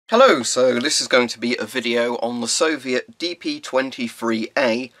Hello, so this is going to be a video on the Soviet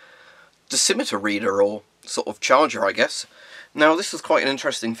DP-23-A Dosimeter reader, or sort of charger, I guess. Now, this is quite an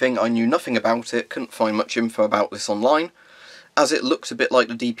interesting thing. I knew nothing about it, couldn't find much info about this online, as it looks a bit like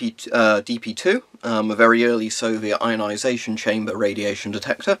the DP-2, a very early Soviet Ionisation Chamber radiation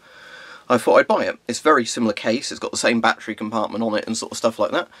detector. I thought I'd buy it. It's a very similar case, it's got the same battery compartment on it and sort of stuff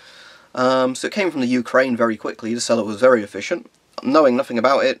like that. So it came from the Ukraine very quickly, the seller was very efficient. Knowing nothing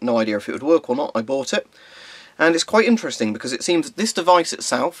about it, no idea if it would work or not, I bought it. And it's quite interesting because it seems this device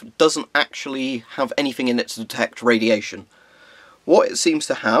itself doesn't actually have anything in it to detect radiation. What it seems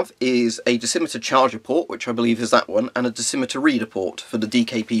to have is a dosimeter charger port, which I believe is that one, and a dosimeter reader port for the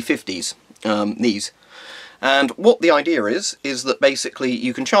DKP-50s, these. And what the idea is that basically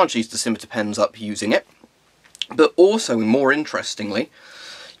you can charge these dosimeter pens up using it, but also, more interestingly,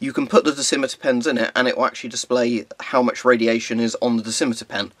 you can put the dosimeter pens in it and it will actually display how much radiation is on the dosimeter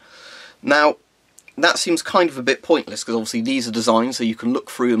pen. Now, that seems kind of a bit pointless because obviously these are designed so you can look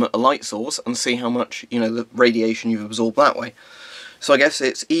through them at a light source and see how much, the radiation you've absorbed that way. So I guess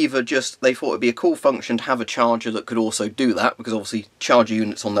it's either just they thought it'd be a cool function to have a charger that could also do that, because obviously charger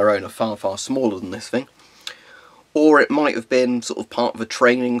units on their own are far, far smaller than this thing. Or it might have been sort of part of a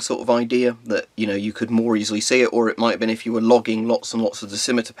training sort of idea that, you could more easily see it, or it might have been if you were logging lots and lots of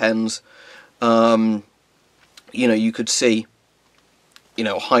dosimeter pens, you could see,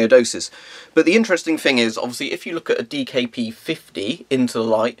 higher doses. But the interesting thing is, obviously, if you look at a DKP-50 into the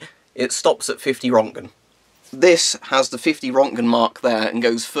light, it stops at 50 Roentgen. This has the 50 Roentgen mark there and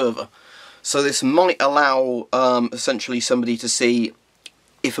goes further. So this might allow, essentially, somebody to see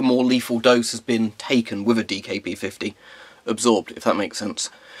if a more lethal dose has been taken with a DKP-50 absorbed, if that makes sense.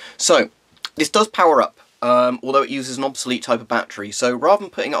 So, this does power up, although it uses an obsolete type of battery. So rather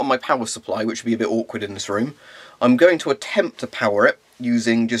than putting it on my power supply, which would be a bit awkward in this room, I'm going to attempt to power it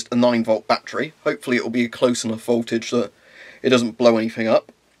using just a 9-volt battery. Hopefully it will be a close enough voltage that it doesn't blow anything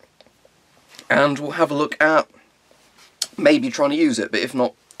up. And we'll have a look at maybe trying to use it, but if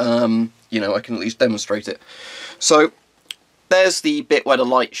not, I can at least demonstrate it. So, there's the bit where the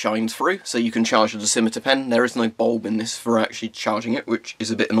light shines through, so you can charge the dosimeter pen. There is no bulb in this for actually charging it, which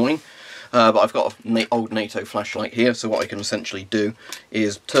is a bit annoying. But I've got an old NATO flashlight here, so what I can essentially do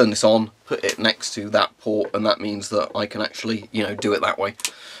is turn this on, put it next to that port, and that means that I can actually, do it that way.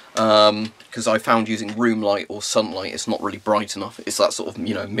 Because I found using room light or sunlight, it's not really bright enough. It's that sort of,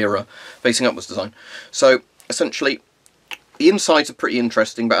 mirror facing upwards design. So, essentially, the insides are pretty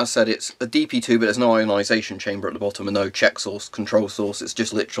interesting, but as I said, it's a DP2, but there's no ionisation chamber at the bottom and no check source, control source. It's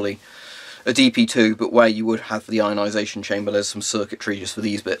just literally a DP2, but where you would have the ionisation chamber, there's some circuitry just for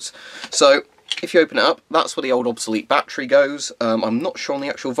these bits. So, if you open it up, that's where the old obsolete battery goes. I'm not sure on the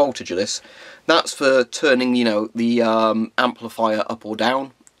actual voltage of this. That's for turning, the amplifier up or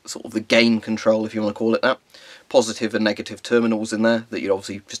down, sort of the gain control, if you want to call it that. Positive and negative terminals in there that you'd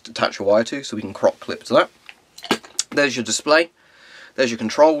obviously just attach a wire to, so we can crop clip to that. There's your display, there's your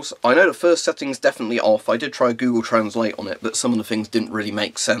controls. I know the first setting's definitely off. I did try Google Translate on it, but some of the things didn't really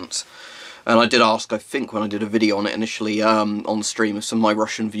make sense. And I did ask, I think when I did a video on it initially on the stream, if some of my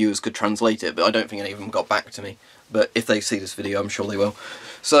Russian viewers could translate it, but I don't think any of them got back to me. But if they see this video, I'm sure they will.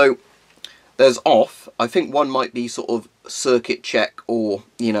 So, there's off. I think one might be sort of circuit check or,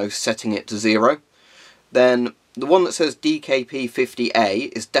 setting it to 0. Then the one that says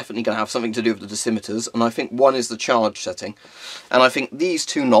DKP-50A is definitely going to have something to do with the dosimeters, and I think one is the charge setting. And I think these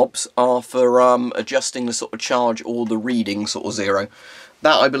two knobs are for adjusting the sort of charge or the reading sort of 0.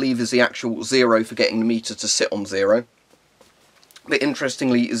 That, I believe, is the actual 0 for getting the meter to sit on 0. But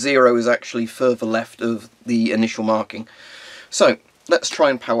interestingly, 0 is actually further left of the initial marking. So, let's try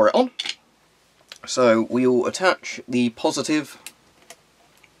and power it on. So, we'll attach the positive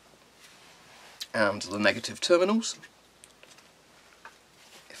and the negative terminals,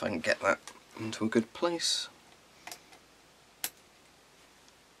 if I can get that into a good place.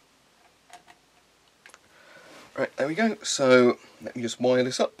 Right, there we go. So let me just wire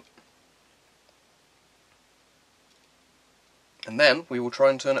this up, and then we will try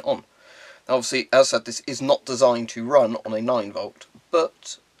and turn it on. Now, obviously, as I said, this is not designed to run on a 9-volt,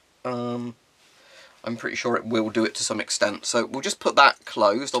 but I'm pretty sure it will do it to some extent. So we'll just put that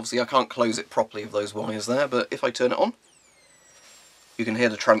closed. Obviously I can't close it properly with those wires there, but if I turn it on, you can hear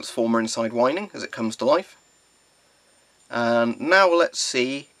the transformer inside whining as it comes to life. And now let's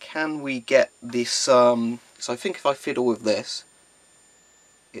see, can we get this, so I think if I fiddle with this,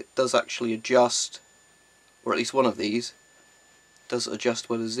 it does actually adjust, or at least one of these does adjust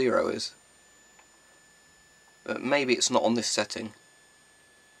where the 0 is. But maybe it's not on this setting.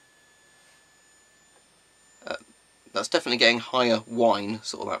 That's definitely getting higher whine,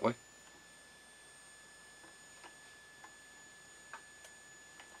 sort of that way.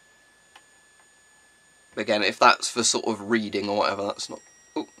 But again, if that's for sort of reading or whatever, that's not...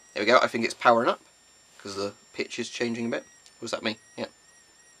 Oh, there we go, I think it's powering up, because the pitch is changing a bit. Was that me? Yeah.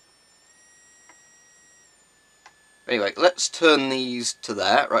 Anyway, let's turn these to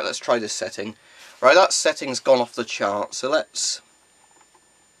there. Right, let's try this setting. Right, that setting's gone off the chart, so let's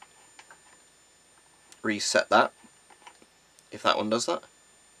reset that, if that one does that.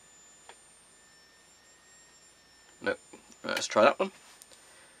 Nope. Right, let's try that one.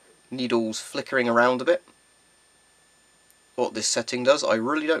 Needle's flickering around a bit. What this setting does, I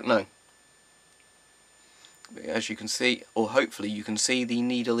really don't know. But as you can see, or hopefully you can see, the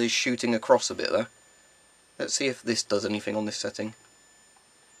needle is shooting across a bit there. Let's see if this does anything on this setting.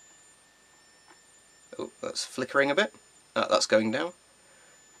 Oh, that's flickering a bit. That's going down.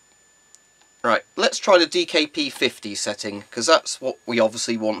 Right, let's try the DKP-50 setting, because that's what we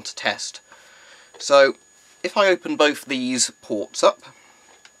obviously want to test. So, if I open both these ports up,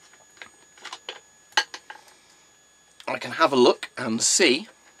 I can have a look and see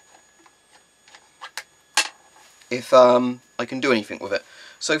if I can do anything with it.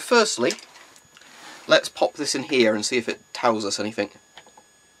 So firstly, let's pop this in here and see if it tells us anything.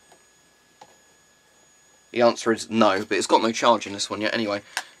 The answer is no, but it's got no charge in this one yet anyway.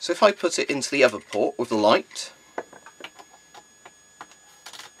 So if I put it into the other port with the light,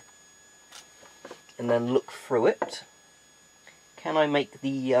 and then look through it, can I make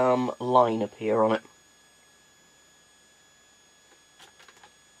the line appear on it?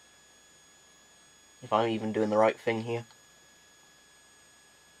 If I'm even doing the right thing here.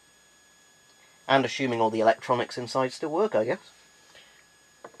 And assuming all the electronics inside still work, I guess.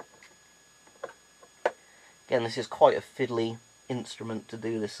 Again, this is quite a fiddly instrument to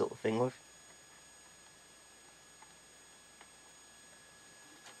do this sort of thing with.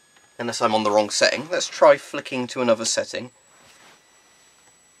 Unless I'm on the wrong setting. Let's try flicking to another setting.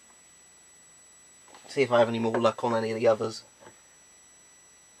 See if I have any more luck on any of the others.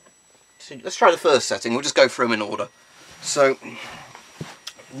 So let's try the first setting. We'll just go through them in order. So,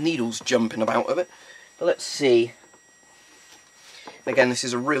 needle's jumping about a bit. But let's see. Again, this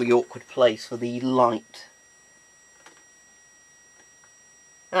is a really awkward place for the light.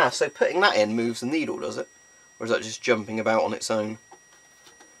 So putting that in moves the needle, does it? Or is that just jumping about on its own?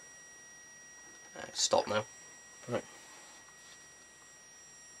 Stop now. Right.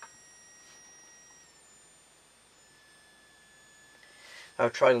 I'll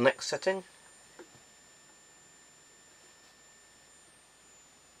try the next setting.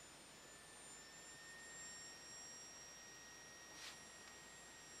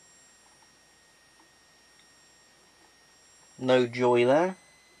 No joy there.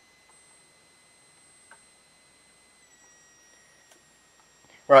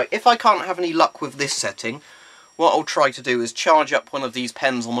 Right, if I can't have any luck with this setting, what I'll try to do is charge up one of these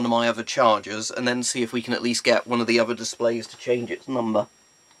pens on one of my other chargers, and then see if we can at least get one of the other displays to change its number.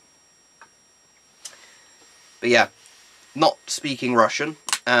 But yeah, not speaking Russian,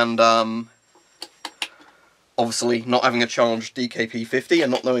 and obviously not having a charged DKP-50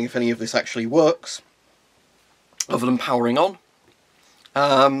 and not knowing if any of this actually works, other than powering on,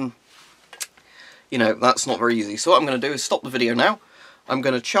 you know, that's not very easy. So what I'm going to do is stop the video now. I'm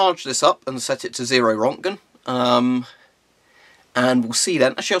going to charge this up and set it to 0 Roentgen, and we'll see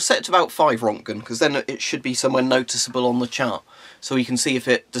then. Actually, I'll set it to about 5 Roentgen, because then it should be somewhere noticeable on the chart, so we can see if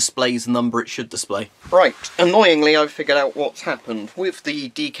it displays the number it should display. Right, annoyingly I've figured out what's happened. With the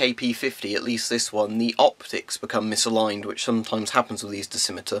DKP-50, at least this one, the optics become misaligned, which sometimes happens with these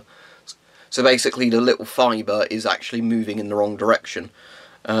dosimeter. So basically the little fibre is actually moving in the wrong direction.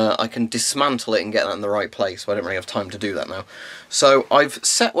 I can dismantle it and get that in the right place, but I don't really have time to do that now. So I've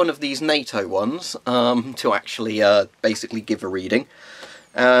set one of these NATO ones to actually basically give a reading,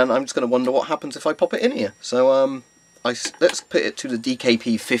 and I'm just going to wonder what happens if I pop it in here. So let's put it to the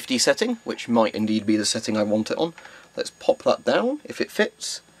DKP-50 setting, which might indeed be the setting I want it on. Let's pop that down if it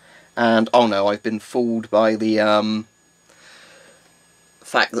fits, and oh no, I've been fooled by the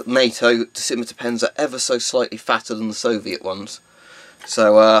fact that NATO dosimeter pens are ever so slightly fatter than the Soviet ones.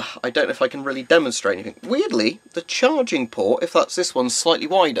 So I don't know if I can really demonstrate anything. Weirdly, the charging port, if that's this one, slightly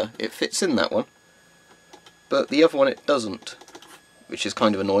wider. It fits in that one. But the other one it doesn't, which is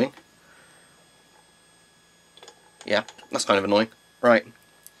kind of annoying. Yeah, that's kind of annoying. Right.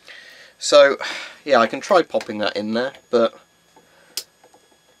 So, yeah, I can try popping that in there, but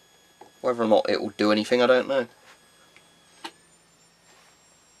whether or not it will do anything, I don't know.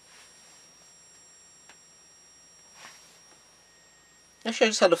 Actually, I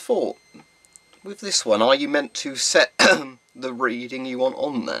just had a thought. with this one, are you meant to set the reading you want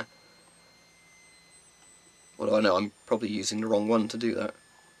on there? What do I know? I'm probably using the wrong one to do that.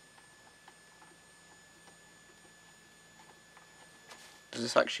 Does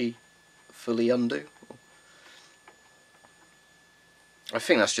this actually fully undo? I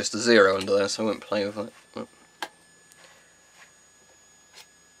think that's just a 0 under there, so I won't play with it.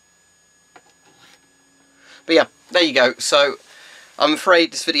 But yeah, there you go. So I'm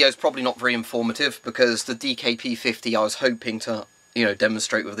afraid this video is probably not very informative because the DKP-50 I was hoping to,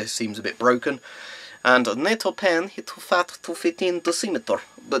 demonstrate with this seems a bit broken. And a little pen hit too fat to fit in dosimeter.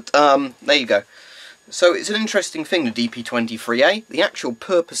 But there you go. So it's an interesting thing, the DP-23-A. The actual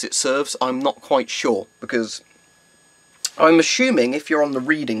purpose it serves, I'm not quite sure, because I'm assuming if you're on the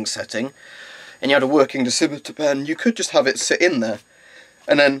reading setting and you had a working dosimeter pen, you could just have it sit in there.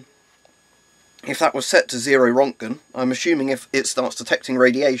 And then, if that was set to 0 Roentgen, I'm assuming if it starts detecting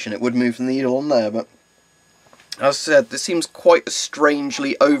radiation, it would move the needle on there. But as I said, this seems quite a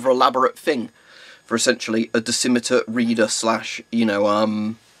strangely over-elaborate thing for essentially a dosimeter reader slash,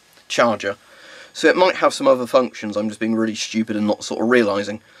 charger. So it might have some other functions. I'm just being really stupid and not sort of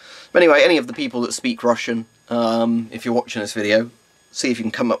realising. But anyway, any of the people that speak Russian, if you're watching this video, see if you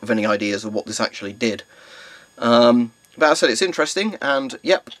can come up with any ideas of what this actually did. But as I said, it's interesting, and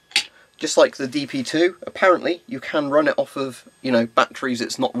yep, just like the DP2, apparently you can run it off of, batteries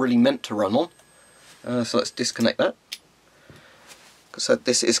it's not really meant to run on. So let's disconnect that. So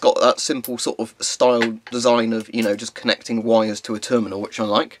it's got that simple sort of style design of, just connecting wires to a terminal, which I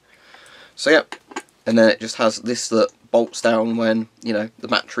like. So yeah, and then it just has this that bolts down when, the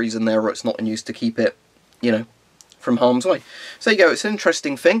battery's in there or it's not in use to keep it, from harm's way. So there you go, it's an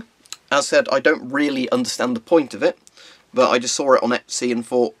interesting thing. As said, I don't really understand the point of it, but I just saw it on Etsy and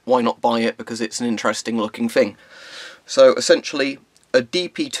thought, why not buy it, because it's an interesting looking thing. So essentially, a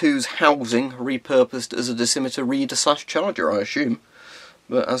DP2's housing repurposed as a dosimeter reader slash charger, I assume.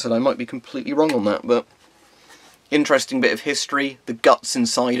 But as I said, I might be completely wrong on that, but interesting bit of history. The guts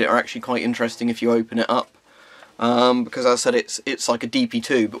inside it are actually quite interesting if you open it up. Because as I said, it's like a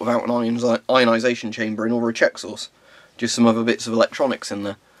DP2 but without an ionisation chamber in or a check source. Just some other bits of electronics in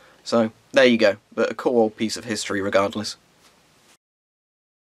there. So there you go, but a cool old piece of history regardless.